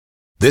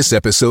This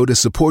episode is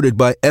supported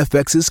by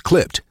FX's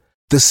Clipped,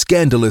 the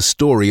scandalous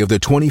story of the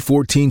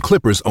 2014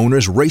 Clippers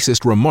owner's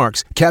racist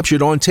remarks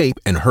captured on tape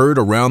and heard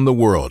around the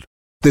world.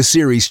 The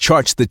series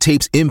charts the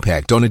tape's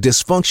impact on a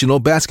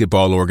dysfunctional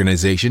basketball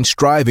organization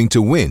striving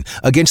to win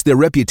against their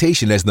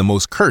reputation as the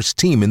most cursed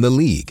team in the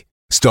league.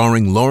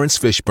 Starring Lawrence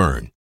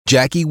Fishburne,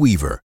 Jackie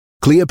Weaver,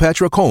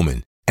 Cleopatra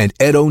Coleman, and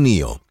Ed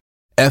O'Neill.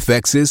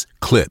 FX's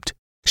Clipped,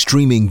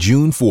 streaming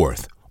June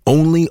 4th,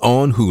 only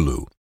on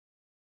Hulu.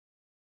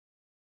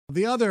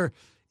 The other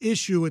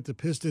issue with the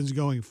Pistons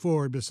going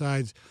forward,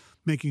 besides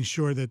making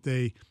sure that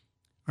they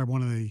are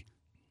one of the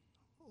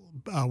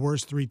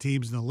worst three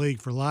teams in the league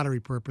for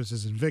lottery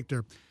purposes, and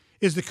Victor,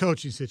 is the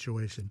coaching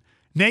situation.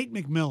 Nate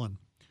McMillan,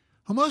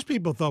 who most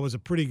people thought was a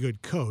pretty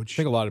good coach. I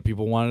think a lot of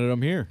people wanted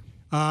him here.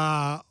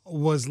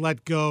 Was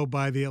let go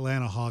by the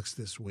Atlanta Hawks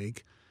this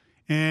week.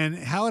 And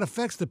how it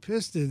affects the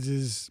Pistons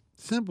is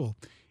simple.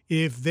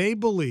 If they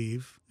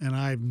believe, and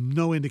I have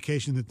no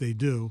indication that they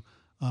do,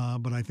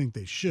 but I think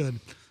they should,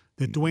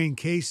 that Dwane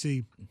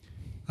Casey,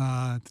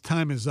 the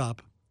time is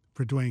up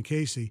for Dwane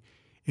Casey.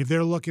 If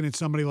they're looking at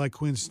somebody like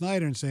Quinn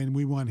Snyder and saying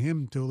we want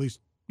him to at least,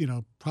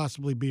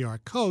 possibly be our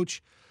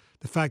coach,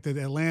 the fact that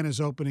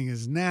Atlanta's opening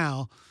is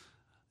now,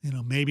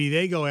 maybe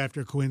they go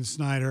after Quinn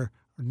Snyder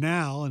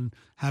now and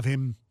have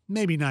him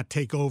maybe not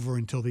take over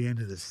until the end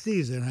of the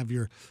season, have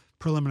your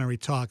preliminary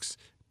talks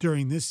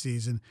during this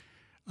season.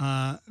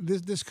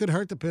 This could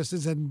hurt the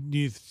Pistons,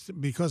 and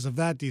because of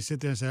that, do you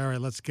sit there and say, all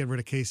right, let's get rid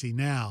of Casey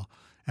now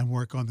and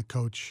work on the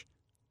coach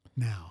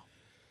now?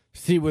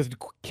 See, with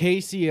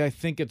Casey, I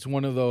think it's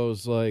one of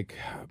those, like,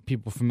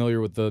 people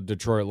familiar with the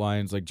Detroit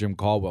Lions, like Jim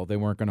Caldwell. They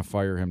weren't going to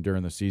fire him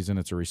during the season.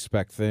 It's a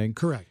respect thing.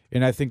 Correct.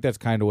 And I think that's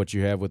kind of what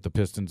you have with the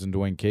Pistons and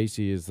Dwane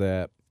Casey, is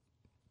that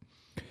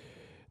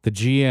the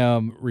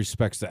GM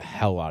respects the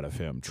hell out of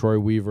him. Troy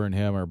Weaver and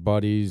him are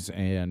buddies,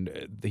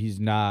 and he's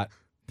not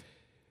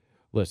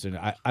 – listen,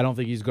 I don't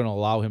think he's going to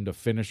allow him to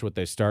finish what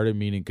they started,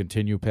 meaning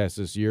continue past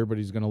this year, but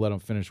he's going to let him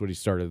finish what he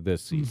started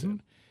this season.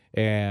 Mm-hmm.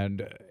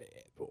 And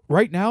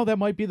right now, that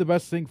might be the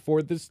best thing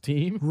for this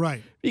team.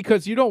 Right.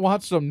 Because you don't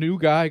want some new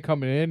guy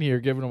coming in here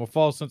giving them a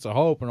false sense of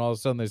hope, and all of a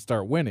sudden they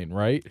start winning,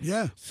 right?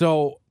 Yeah.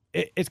 So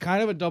it's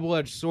kind of a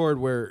double-edged sword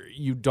where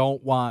you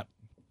don't know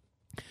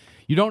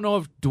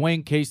if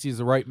Dwane Casey is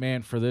the right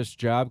man for this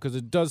job, because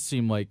it does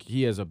seem like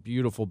he has a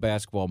beautiful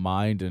basketball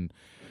mind. And,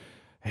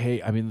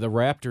 hey, I mean, the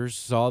Raptors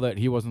saw that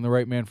he wasn't the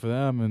right man for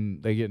them,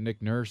 and they get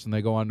Nick Nurse, and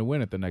they go on to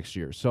win it the next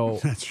year. So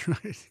that's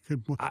right.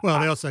 Good point. Well,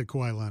 they also had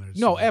Kawhi Leonard.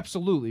 No,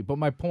 absolutely. But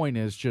my point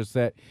is just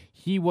that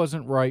he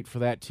wasn't right for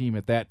that team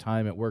at that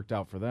time. It worked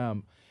out for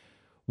them.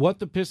 What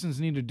the Pistons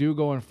need to do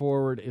going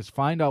forward is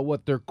find out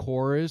what their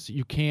core is.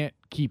 You can't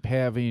keep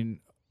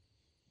having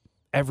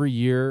every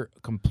year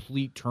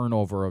complete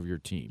turnover of your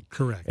team.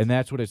 Correct. And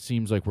that's what it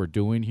seems like we're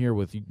doing here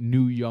with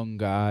new young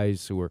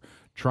guys who are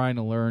trying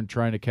to learn,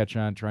 trying to catch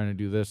on, trying to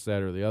do this,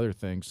 that, or the other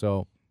thing.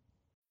 So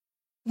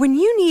when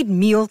you need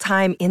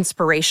mealtime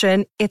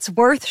inspiration, it's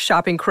worth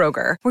shopping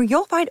Kroger, where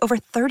you'll find over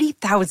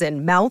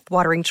 30,000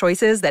 mouth-watering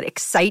choices that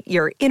excite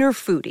your inner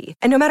foodie.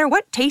 And no matter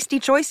what tasty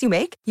choice you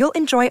make, you'll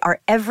enjoy our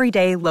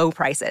everyday low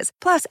prices,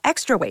 plus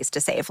extra ways to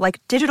save,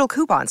 like digital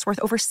coupons worth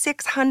over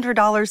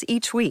 $600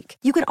 each week.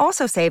 You can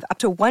also save up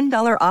to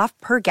 $1 off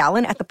per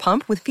gallon at the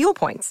pump with fuel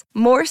points.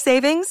 More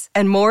savings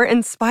and more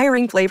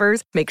inspiring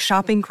flavors make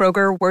shopping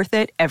Kroger worth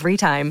it every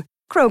time.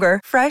 Kroger,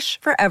 fresh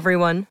for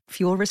everyone.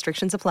 Fuel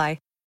restrictions apply.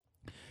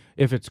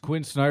 if it's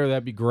Quinn Snyder,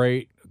 that'd be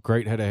great.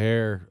 Great head of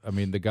hair. I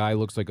mean, the guy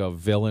looks like a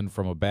villain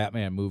from a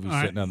Batman movie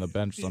sitting on the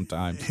bench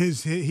sometimes.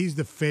 He's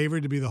the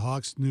favorite to be the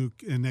Hawks' new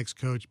next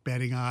coach.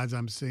 Betting odds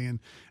I'm seeing.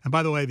 And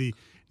by the way, the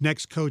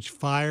next coach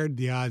fired,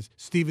 the odds,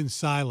 Steven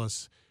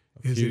Silas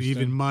is at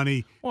even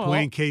money. Well,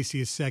 Dwane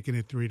Casey is second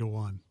at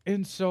 3-1.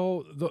 And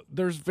so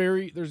there's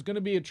going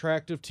to be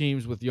attractive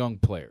teams with young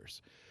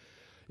players.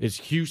 Is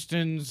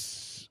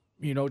Houston's,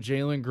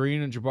 Jalen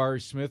Green and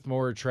Jabari Smith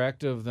more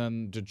attractive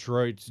than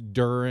Detroit's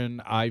Duran,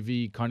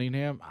 Ivy,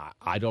 Cunningham?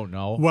 I don't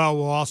know. Well,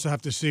 we'll also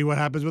have to see what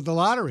happens with the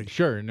lottery.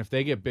 Sure, and if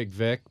they get Big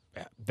Vic,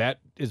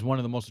 that is one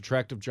of the most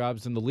attractive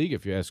jobs in the league,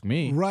 if you ask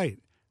me. Right.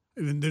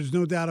 And there's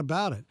no doubt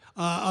about it.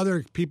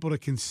 Other people to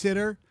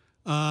consider,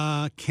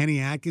 Kenny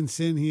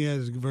Atkinson. He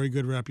has a very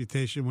good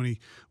reputation when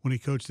he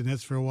coached the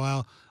Nets for a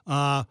while.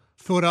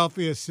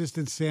 Philadelphia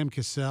assistant Sam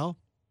Cassell.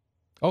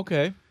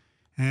 Okay.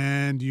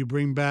 And you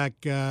bring back,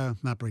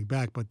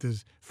 but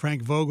does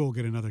Frank Vogel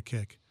get another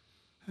kick?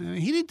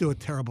 He didn't do a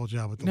terrible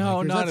job with the Lakers.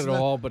 No, not at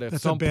all, but at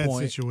some point. That's a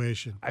bad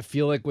situation. I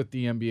feel like with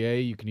the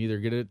NBA, you can either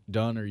get it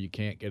done or you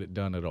can't get it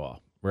done at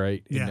all,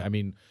 right? Yeah. And, I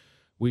mean,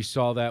 we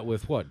saw that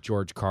with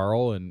George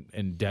Karl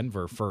in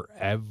Denver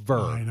forever.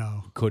 I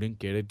know. Couldn't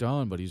get it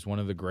done, but he's one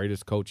of the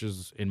greatest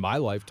coaches in my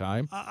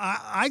lifetime.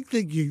 I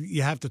think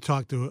you have to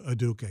talk to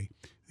Udoka,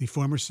 the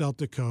former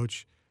Celtic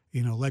coach,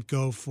 let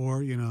go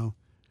for,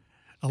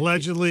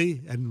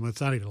 allegedly, and it's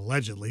not even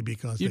allegedly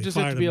because You they just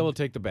have fired to be him. able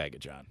to take the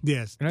baggage on.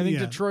 Yes. And I think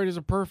yeah. Detroit is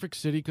a perfect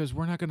city because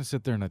we're not going to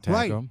sit there and attack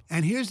Right. them.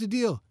 And here's the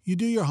deal. You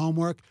do your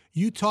homework.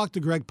 You talk to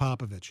Greg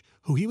Popovich,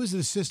 who he was an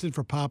assistant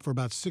for Pop for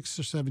about 6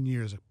 or 7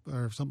 years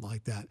or something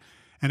like that.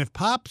 And if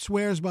Pop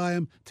swears by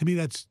him, to me,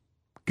 that's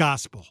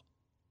gospel.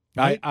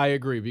 Right? I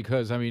agree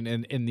because, I mean,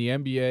 in the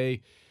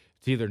NBA,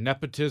 it's either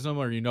nepotism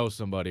or you know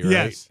somebody, right?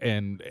 Yes.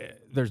 And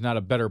there's not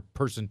a better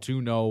person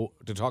to know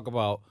to talk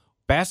about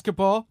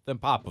basketball than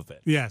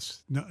Popovich.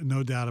 Yes,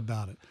 no doubt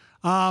about it.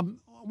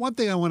 One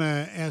thing I want to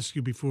ask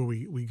you before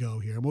we go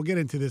here, and we'll get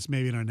into this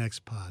maybe in our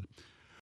next pod.